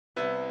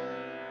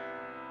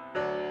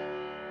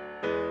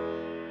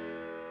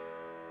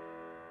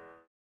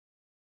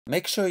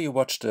Make sure you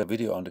watch the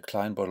video on the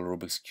Klein Bottle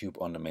Rubik's Cube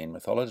on the main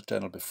Mythology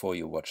channel before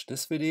you watch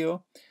this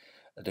video.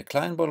 The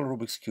Klein Bottle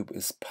Rubik's Cube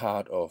is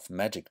part of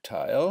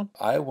MagicTile.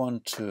 I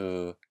want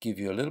to give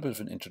you a little bit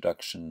of an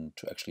introduction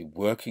to actually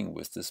working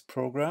with this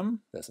program.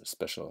 There's a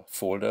special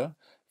folder.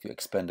 If you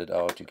expand it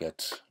out, you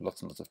get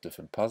lots and lots of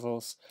different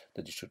puzzles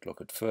that you should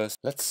look at first.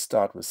 Let's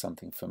start with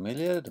something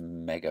familiar, the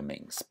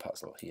Megaminx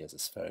puzzle. Here's a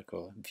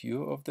spherical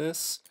view of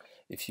this.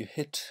 If you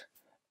hit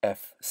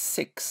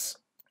F6,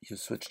 you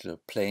switch to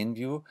plane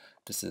view.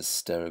 This is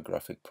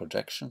stereographic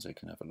projection, so you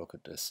can have a look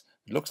at this.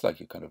 It looks like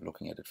you're kind of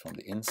looking at it from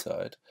the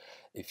inside.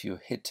 If you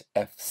hit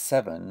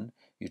F7,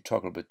 you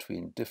toggle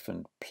between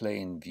different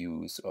plane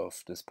views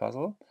of this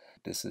puzzle.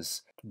 This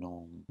is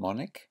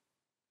mnemonic.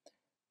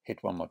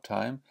 Hit one more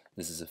time.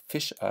 This is a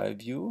fisheye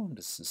view.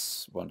 This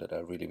is one that I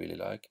really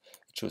like.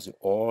 It shows you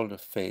all the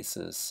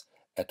faces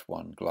at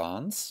one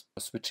glance.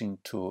 Switching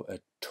to a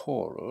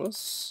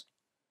torus.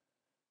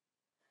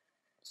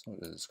 So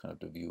this is kind of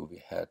the view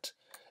we had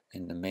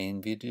in the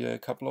main video a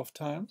couple of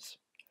times.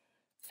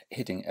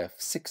 Hitting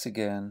F6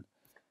 again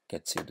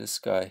gets you this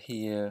guy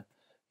here.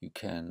 You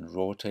can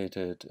rotate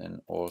it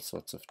in all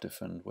sorts of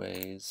different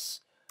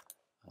ways.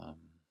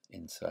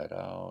 Inside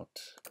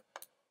out,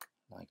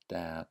 like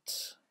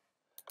that.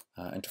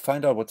 And to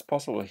find out what's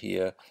possible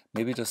here,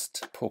 maybe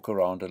just poke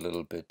around a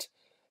little bit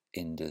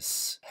in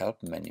this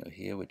help menu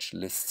here, which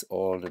lists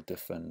all the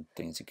different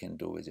things you can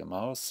do with your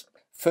mouse.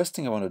 First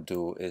thing I want to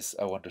do is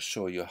I want to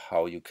show you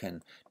how you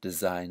can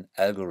design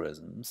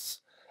algorithms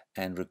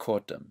and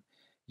record them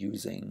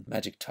using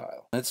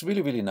MagicTile. It's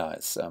really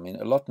nice. I mean,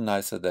 a lot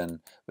nicer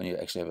than when you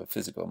actually have a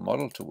physical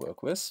model to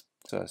work with.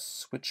 So I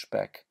switch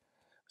back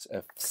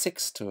with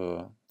F6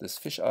 to this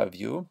fisheye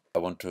view. I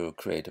want to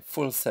create a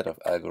full set of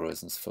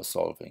algorithms for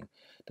solving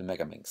the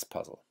Megaminx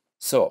puzzle.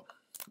 So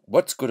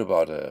what's good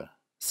about a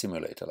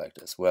simulator like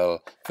this?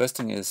 Well, first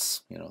thing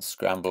is,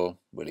 scramble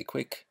really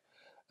quick.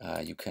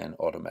 You can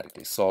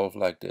automatically solve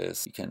like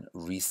this. You can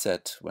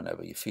reset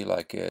whenever you feel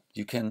like it.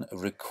 You can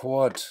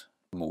record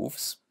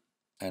moves,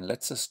 and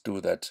let's just do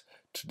that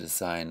to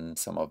design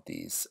some of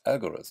these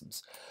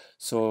algorithms.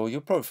 So you're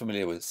probably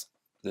familiar with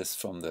this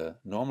from the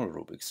normal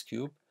Rubik's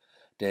Cube.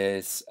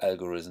 There's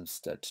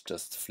algorithms that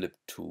just flip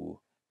two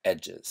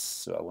edges.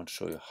 So I want to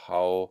show you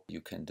how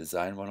you can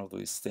design one of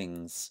these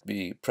things.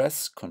 We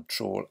press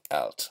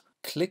Ctrl-Alt.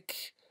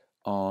 Click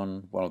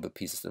on one of the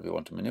pieces that we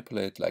want to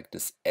manipulate, like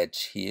this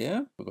edge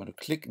here. We're going to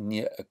click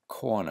near a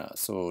corner.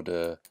 So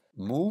the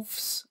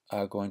moves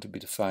are going to be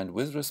defined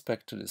with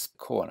respect to this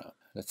corner.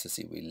 Let's just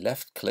see, we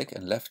left click,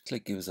 and left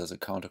click gives us a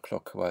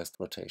counterclockwise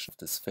rotation of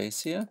this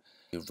face here.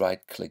 We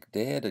right click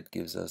there, that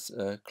gives us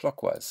a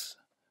clockwise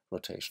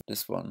rotation.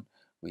 This one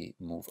we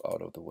move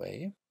out of the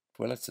way.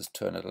 Well, let's just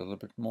turn it a little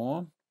bit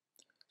more.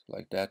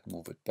 Like that,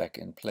 move it back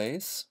in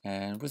place.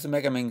 And with the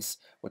Megaminx,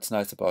 what's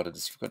nice about it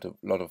is you've got a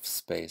lot of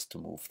space to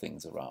move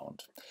things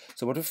around.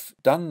 So what we've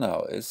done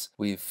now is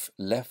we've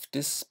left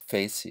this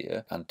face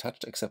here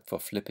untouched except for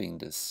flipping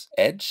this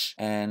edge.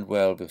 And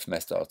well, we've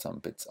messed out some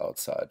bits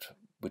outside,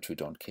 which we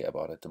don't care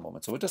about at the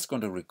moment. So we're just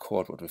going to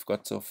record what we've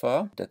got so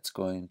far. That's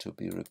going to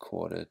be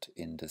recorded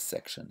in this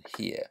section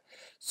here.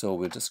 So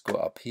we'll just go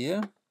up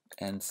here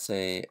and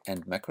say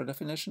end macro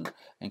definition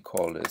and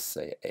call this,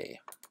 say, A.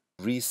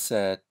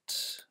 Reset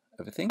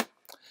everything.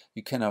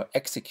 You can now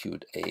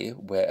execute A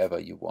wherever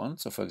you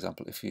want. So for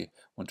example, if you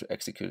want to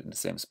execute it in the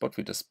same spot,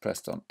 we just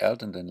press down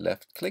Alt and then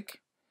left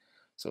click.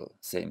 So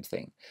same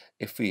thing.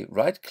 If we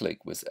right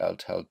click with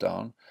Alt held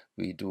down,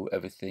 we do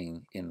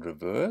everything in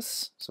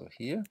reverse. So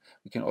here,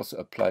 we can also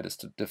apply this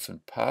to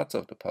different parts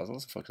of the puzzle.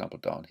 So for example,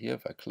 down here,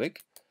 if I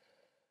click,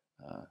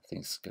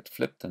 things get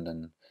flipped and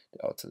then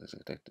the outside is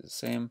exactly the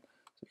same.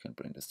 So you can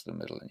bring this to the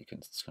middle and you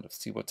can kind of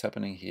see what's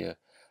happening here.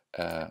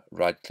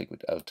 Right click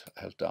with Alt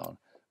held down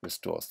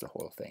restores the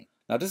whole thing.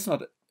 Now this is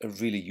not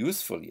really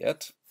useful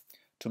yet.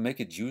 To make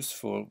it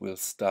useful, we'll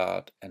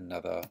start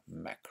another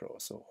macro.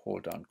 So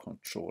hold down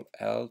Ctrl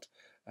Alt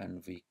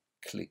and we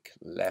click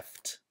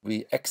left.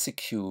 We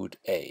execute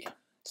A.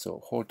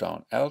 So hold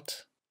down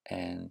Alt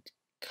and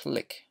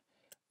click,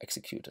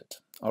 execute it.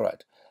 All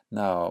right,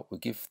 now we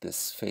give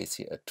this face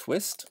here a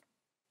twist.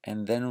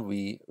 And then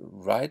we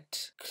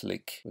right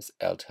click with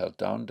Alt held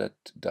down. That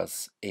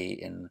does A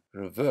in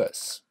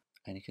reverse.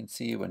 And you can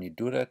see when you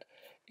do that,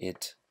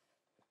 it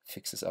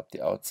fixes up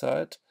the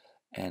outside.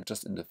 And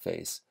just in the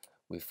face,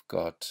 we've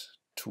got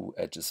two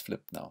edges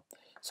flipped now.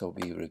 So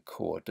we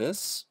record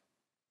this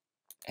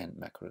and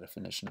macro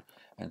definition.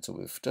 And so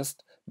we've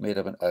just made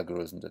up an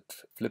algorithm that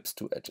flips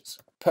two edges.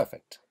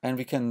 Perfect. And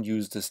we can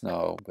use this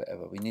now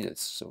wherever we need it.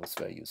 So it's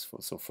very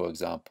useful. So for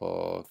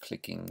example,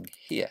 clicking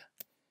here.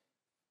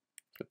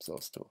 Flips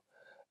those two.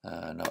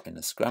 Now in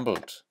a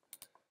scrambled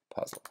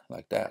puzzle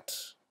like that,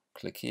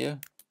 click here,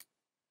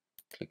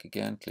 click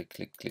again, click,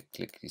 click, click,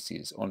 click. You see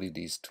it's only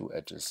these two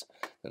edges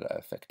that are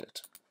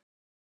affected.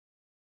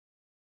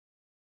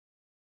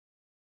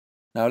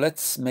 Now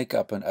let's make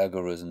up an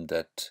algorithm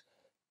that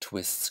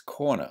twists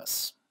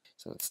corners.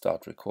 So let's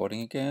start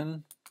recording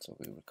again. So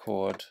we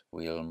record,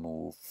 we'll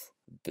move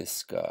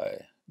this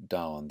guy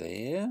down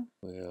there.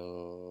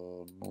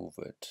 We'll move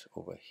it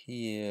over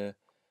here.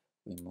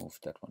 We move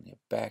that one here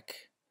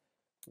back.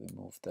 We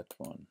move that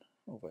one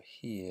over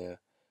here.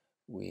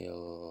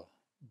 We'll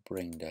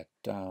bring that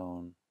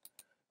down.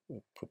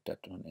 We'll put that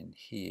one in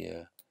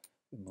here.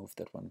 We move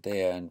that one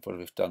there. And what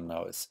we've done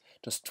now is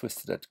just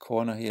twisted that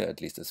corner here,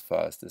 at least as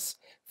far as this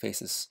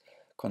face is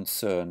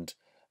concerned.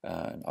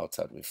 And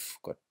outside we've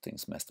got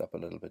things messed up a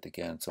little bit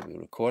again. So we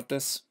record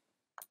this.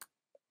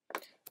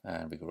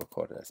 And we can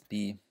record it as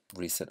B.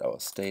 Reset our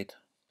state.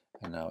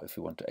 And now if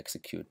we want to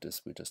execute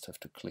this, we just have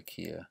to click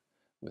here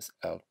with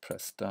Alt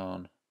pressed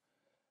down.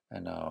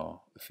 And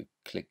now if you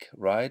click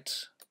right,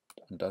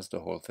 it undoes the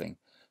whole thing.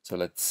 So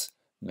let's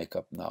make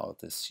up now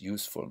this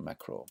useful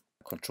macro.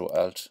 Control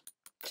Alt,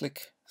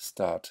 click,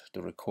 start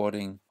the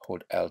recording,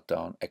 hold Alt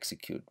down,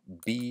 execute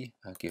B,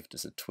 give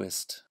this a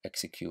twist,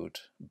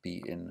 execute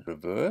B in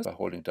reverse by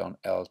holding down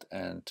Alt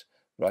and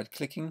right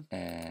clicking,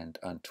 and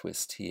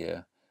untwist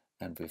here.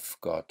 And we've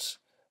got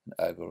an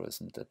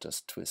algorithm that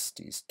just twists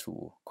these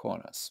two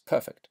corners.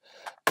 Perfect.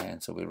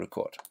 And so we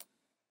record.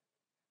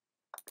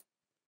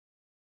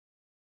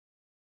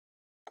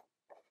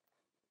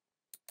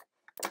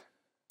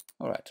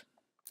 All right.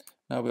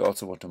 Now we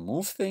also want to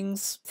move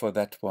things. For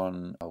that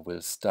one,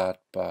 we'll start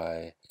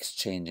by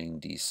exchanging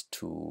these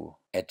two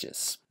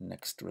edges.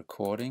 Next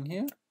recording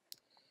here.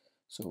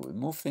 So we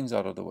move things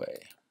out of the way.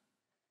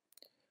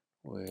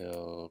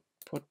 We'll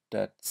put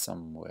that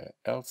somewhere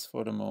else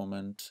for the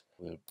moment.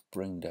 We'll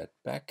bring that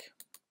back.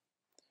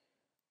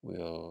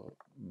 We'll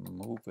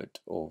move it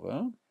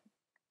over.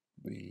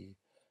 We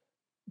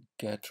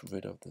get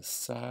rid of the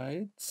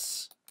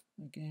sides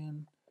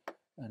again.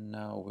 And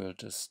now we'll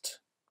just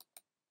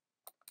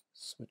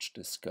switch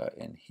this guy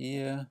in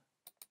here,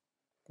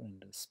 bring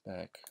this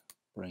back,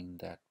 bring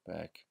that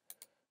back,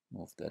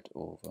 move that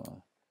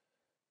over,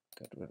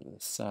 get rid of the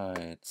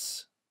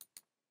sides,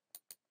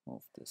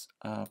 move this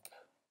up,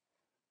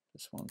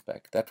 this one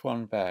back, that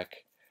one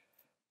back.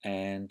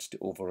 And the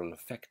overall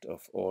effect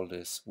of all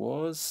this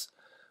was,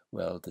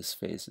 well, this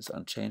face is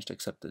unchanged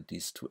except that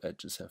these two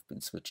edges have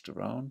been switched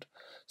around.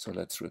 So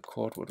let's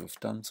record what we've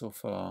done so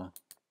far.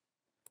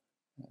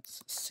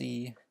 Let's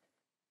see.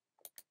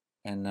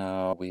 And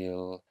now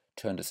we'll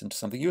turn this into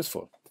something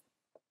useful.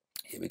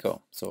 Here we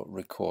go. So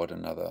record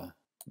another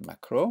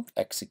macro,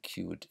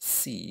 execute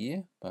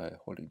C by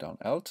holding down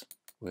Alt.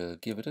 We'll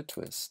give it a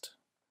twist.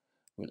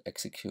 We'll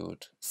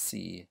execute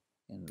C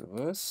in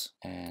reverse,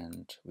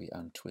 and we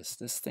untwist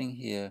this thing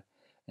here.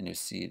 And you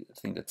see the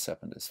thing that's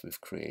happened is we've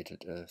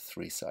created a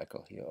 3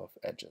 cycle here of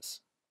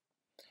edges.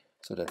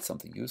 So that's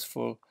something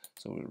useful.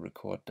 So we'll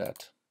record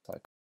that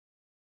cycle.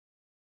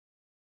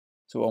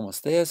 So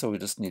almost there, so we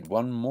just need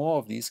one more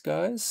of these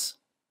guys.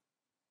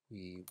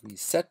 We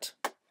reset,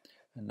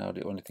 and now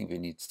the only thing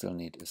we still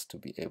need is to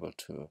be able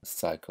to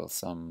cycle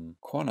some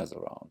corners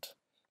around.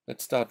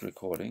 Let's start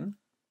recording.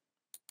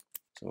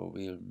 So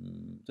we'll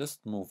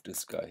just move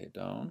this guy here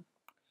down,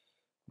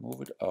 move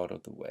it out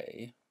of the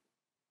way,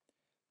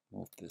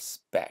 move this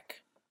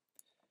back,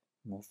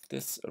 move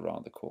this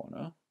around the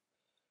corner,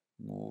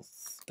 move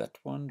that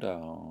one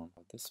down,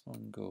 this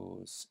one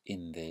goes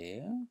in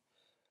there.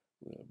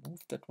 We'll move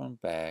that one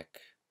back,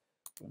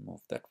 we'll move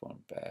that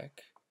one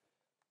back,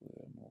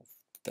 we'll move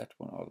that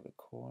one out of the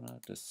corner,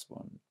 this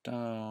one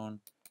down,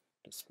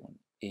 this one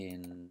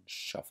in,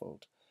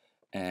 shuffled.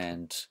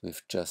 And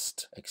we've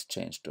just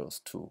exchanged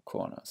those two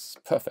corners.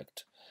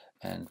 Perfect.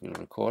 And we'll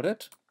record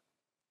it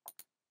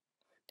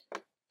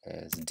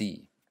as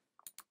D.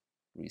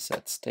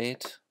 Reset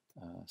state,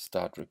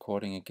 start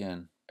recording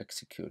again,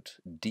 execute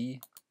D,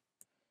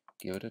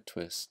 give it a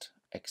twist,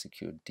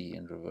 execute D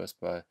in reverse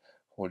by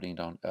holding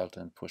down Alt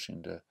and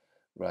pushing the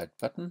right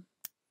button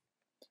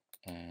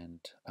and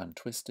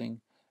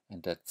untwisting,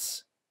 and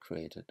that's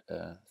created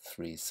a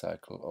 3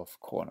 cycle of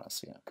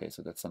corners here. Okay,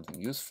 so that's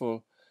something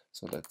useful.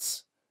 So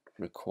let's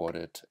record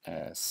it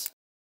as,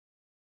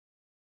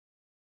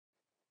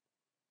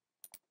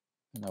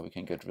 and now we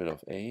can get rid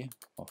of A,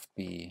 of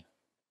B,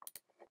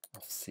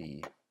 of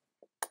C,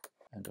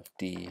 and of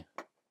D.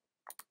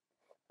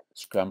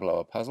 Scramble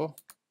our puzzle,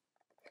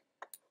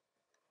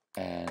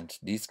 and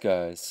these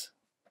guys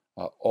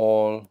are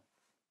all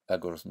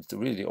algorithms. They're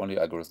really the only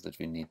algorithms that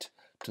we need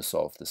to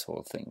solve this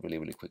whole thing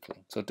really quickly.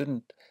 So it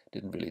didn't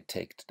really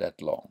take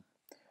that long.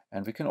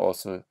 And we can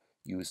also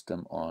use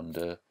them on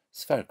the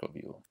spherical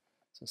view.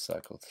 So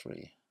cycle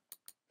 3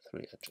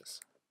 edges.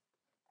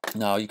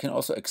 Now you can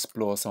also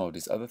explore some of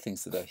these other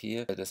things that are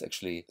here. There's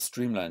actually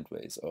streamlined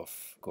ways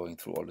of going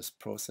through all this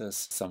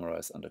process,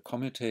 summarized under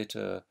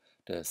commutator.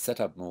 The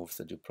setup moves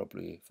that you're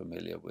probably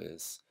familiar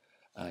with.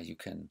 You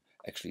can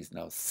actually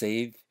now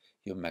save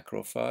your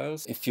macro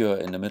files. If you're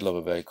in the middle of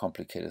a very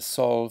complicated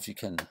solve, you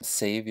can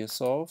save your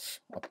solve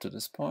up to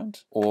this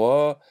point.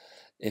 Or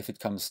if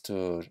it comes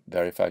to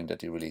verifying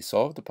that you really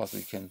solved the puzzle,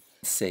 you can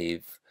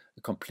save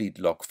a complete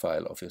log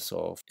file of your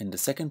solve. In the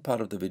second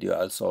part of the video,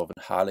 I'll solve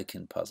a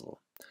Harlequin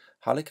puzzle.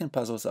 Harlequin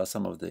puzzles are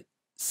some of the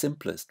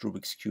simplest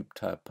Rubik's Cube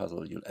type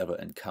puzzle you'll ever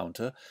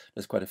encounter.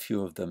 There's quite a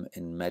few of them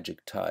in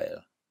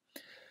MagicTile.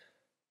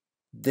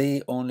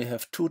 They only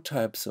have two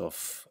types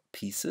of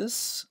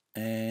pieces,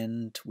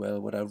 and well,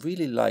 what I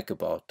really like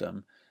about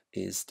them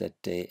is that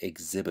they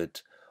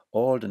exhibit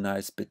all the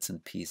nice bits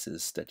and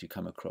pieces that you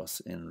come across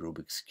in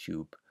Rubik's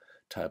Cube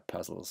type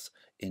puzzles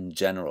in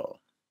general.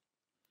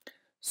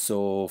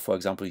 So, for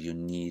example, you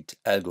need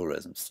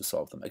algorithms to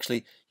solve them.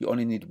 Actually, you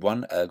only need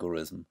one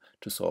algorithm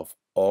to solve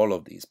all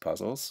of these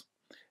puzzles.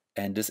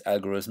 And this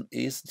algorithm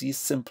is the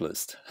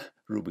simplest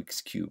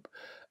Rubik's Cube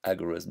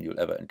algorithm you'll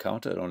ever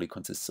encounter. It only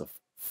consists of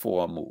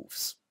 4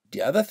 moves.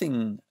 The other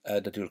thing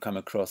that you'll come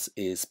across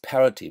is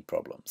parity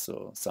problems.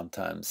 So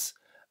sometimes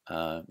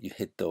you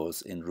hit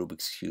those in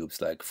Rubik's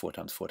Cubes like 4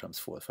 times 4 times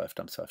 4, 5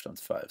 times 5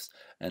 times 5s,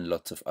 and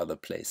lots of other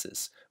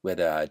places where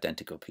there are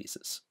identical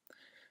pieces.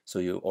 So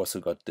you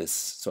also got this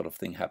sort of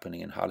thing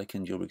happening in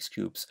Harlequin Rubik's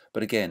Cubes,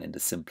 but again in the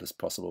simplest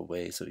possible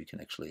way, so you can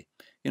actually,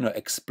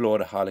 explore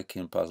the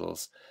Harlequin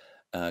puzzles,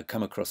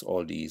 come across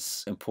all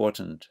these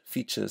important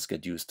features,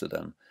 get used to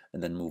them,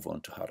 and then move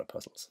on to harder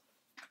puzzles.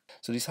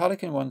 So these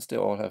Harlequin ones, they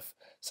all have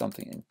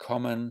something in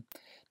common.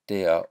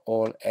 They are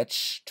all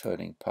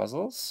edge-turning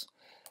puzzles,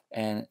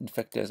 and in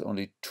fact there's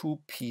only 2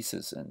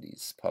 pieces in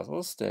these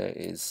puzzles. There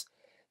is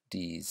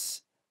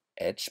these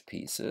edge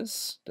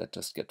pieces that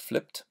just get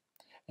flipped,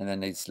 and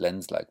then these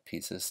lens-like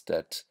pieces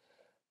that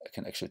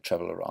can actually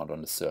travel around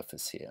on the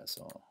surface here.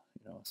 So,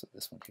 so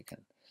this one here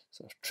can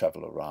sort of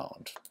travel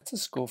around. Let's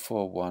just go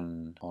for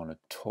one on a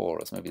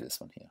torus, maybe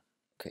this one here.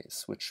 Okay,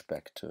 switch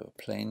back to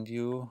plain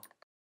view.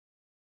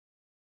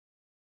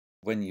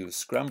 When you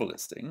scramble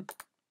this thing,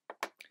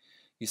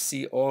 you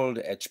see all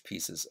the edge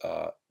pieces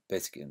are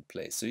basically in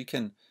place. So you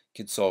can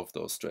solve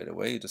those straight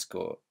away. You just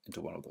go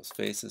into one of those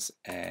faces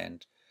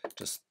and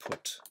just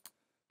put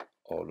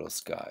all those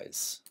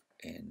guys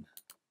in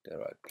the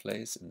right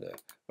place, in the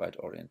right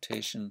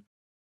orientation.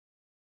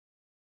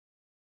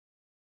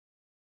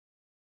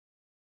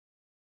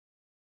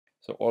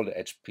 So all the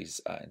edge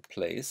pieces are in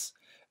place,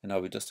 and now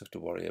we just have to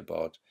worry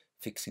about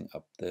fixing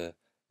up the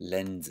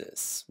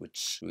lenses,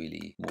 which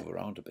really move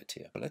around a bit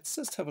here. But let's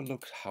just have a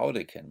look how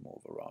they can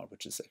move around,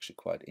 which is actually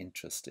quite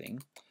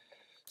interesting.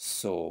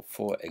 So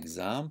for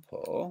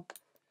example,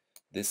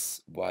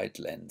 this white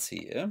lens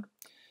here,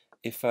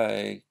 if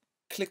I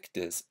click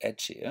this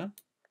edge here,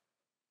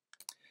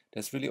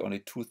 there's really only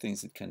 2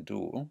 things it can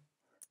do.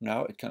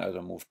 Now it can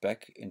either move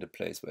back in the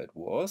place where it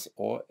was,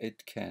 or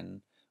it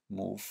can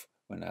move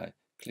when I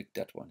click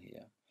that one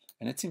here.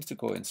 And it seems to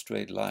go in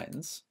straight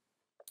lines.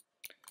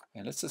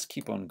 And let's just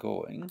keep on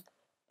going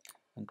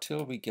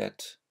until we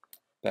get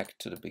back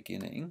to the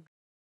beginning.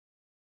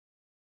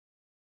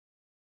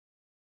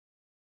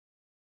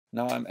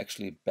 Now I'm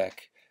actually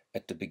back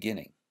at the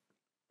beginning.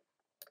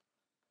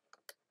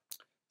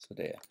 So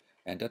there.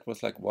 And that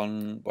was like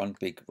one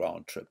big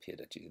round trip here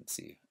that you can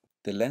see.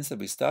 The lens that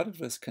we started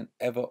with can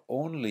ever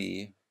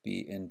only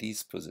be in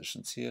these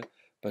positions here,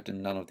 but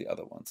in none of the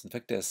other ones. In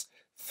fact, there's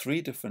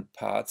 3 different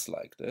parts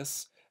like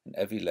this, and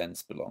every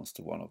lens belongs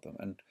to one of them.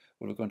 And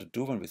what we're going to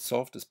do when we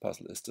solve this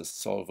puzzle is just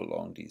solve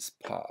along these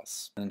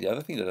paths. And the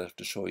other thing that I have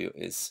to show you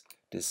is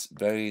this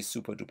very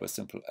super duper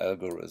simple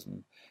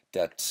algorithm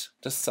that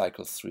just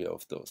cycles 3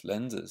 of those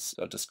lenses.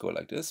 I'll just go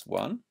like this: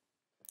 1,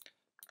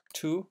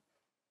 2,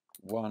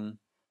 1,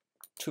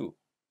 2.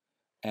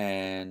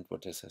 And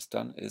what this has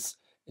done is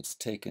it's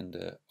taken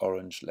the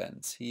orange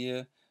lens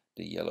here,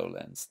 the yellow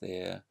lens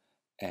there,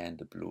 and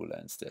the blue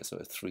lens there. So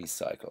a 3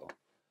 cycle,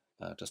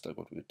 just like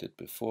what we did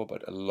before,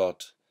 but a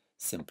lot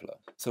simpler.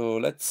 So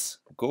let's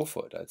go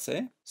for it, I'd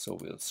say. So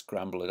we'll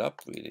scramble it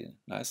up really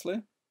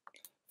nicely.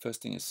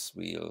 First thing is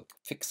we'll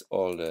fix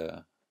all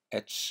the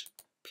edge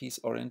piece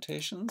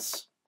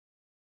orientations.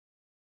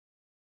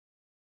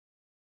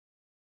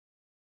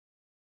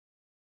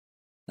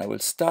 Now we'll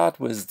start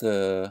with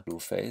the blue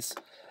face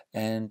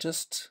and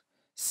just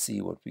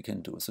see what we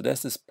can do. So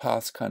there's this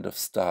path kind of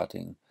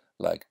starting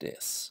like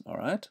this, all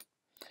right?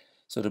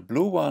 So the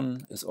blue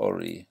one is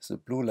already, so the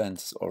blue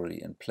lens is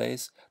already in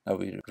place. Now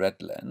we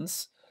red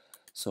lens.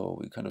 So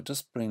we kind of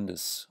just bring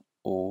this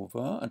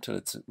over until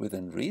it's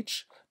within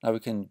reach. Now we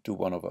can do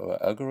one of our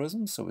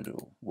algorithms. So we do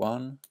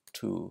 1,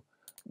 2,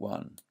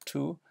 1,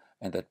 2,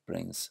 and that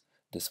brings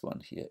this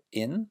one here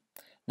in.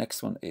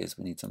 Next one is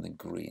we need something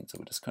green. So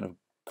we just kind of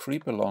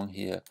creep along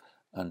here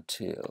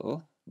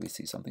until we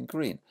see something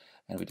green.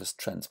 And we just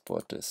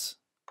transport this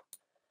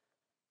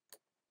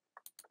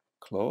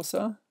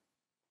closer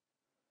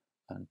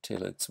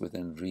until it's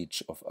within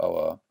reach of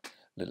our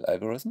little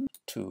algorithm.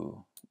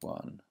 2,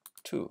 1,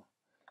 2.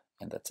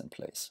 And that's in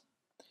place.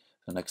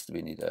 So next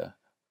we need a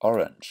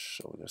orange.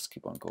 So we just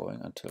keep on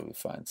going until we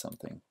find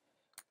something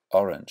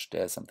orange.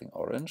 There's something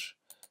orange.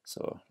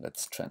 So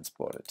let's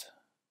transport it.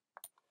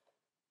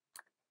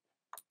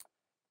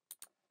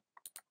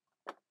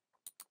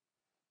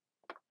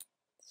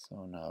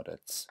 So now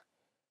that's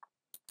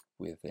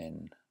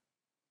within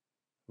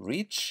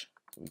reach.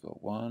 So we go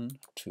 1,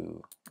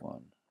 2,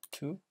 1,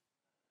 2,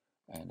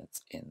 and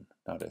it's in.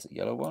 Now there's a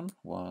yellow one.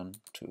 1,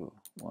 2,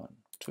 1,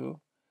 2.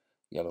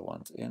 Yellow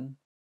one's in.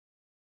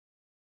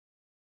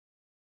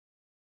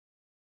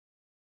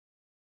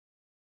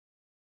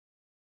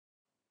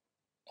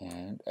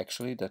 And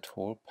actually that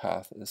whole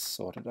path is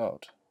sorted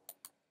out.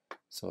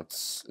 So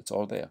it's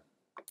all there,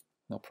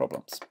 no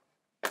problems.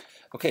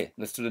 Okay,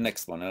 let's do the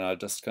next one, and I'll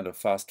just kind of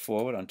fast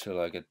forward until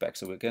I get back.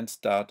 So we can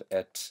start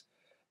at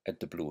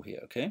the blue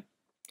here, okay?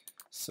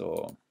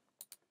 So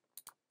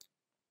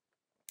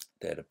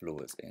there the blue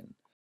is in.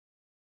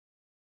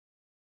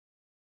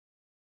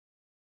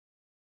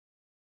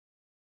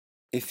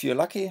 If you're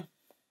lucky,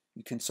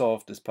 you can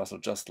solve this puzzle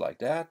just like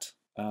that,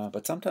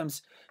 but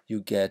sometimes you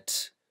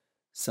get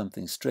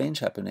something strange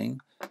happening.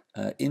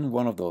 In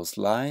one of those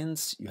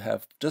lines, you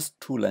have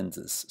just two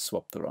lenses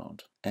swapped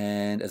around.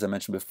 And as I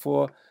mentioned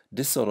before,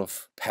 this sort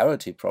of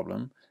parity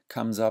problem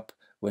comes up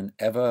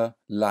whenever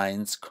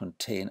lines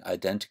contain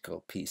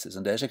identical pieces.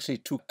 And there's actually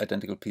two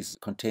identical pieces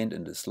contained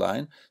in this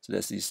line. So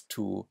there's these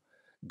two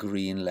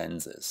green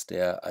lenses. They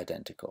are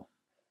identical.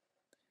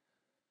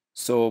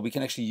 So we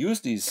can actually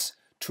use these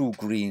two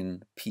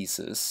green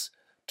pieces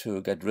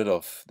to get rid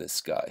of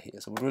this guy here.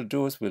 So what we'll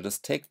do is we'll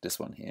just take this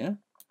one here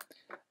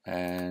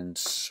and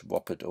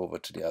swap it over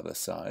to the other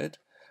side.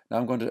 Now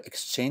I'm going to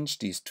exchange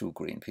these two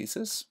green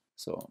pieces.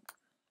 So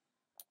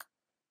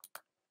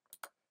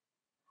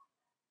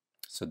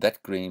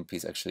that green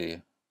piece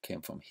actually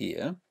came from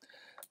here.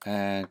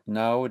 And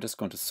now we're just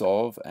going to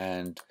solve,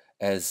 and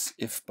as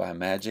if by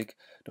magic,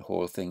 the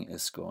whole thing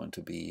is going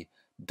to be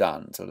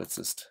done. So let's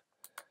just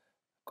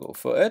go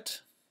for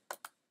it.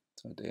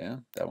 So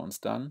there, that one's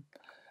done.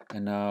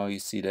 And now you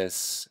see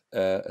there's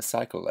a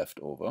cycle left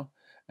over,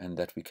 and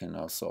that we can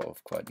now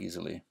solve quite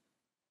easily.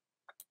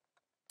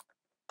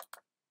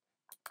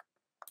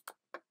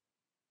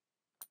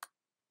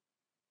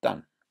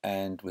 Done.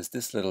 And with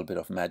this little bit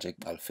of magic,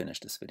 I'll finish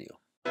this video.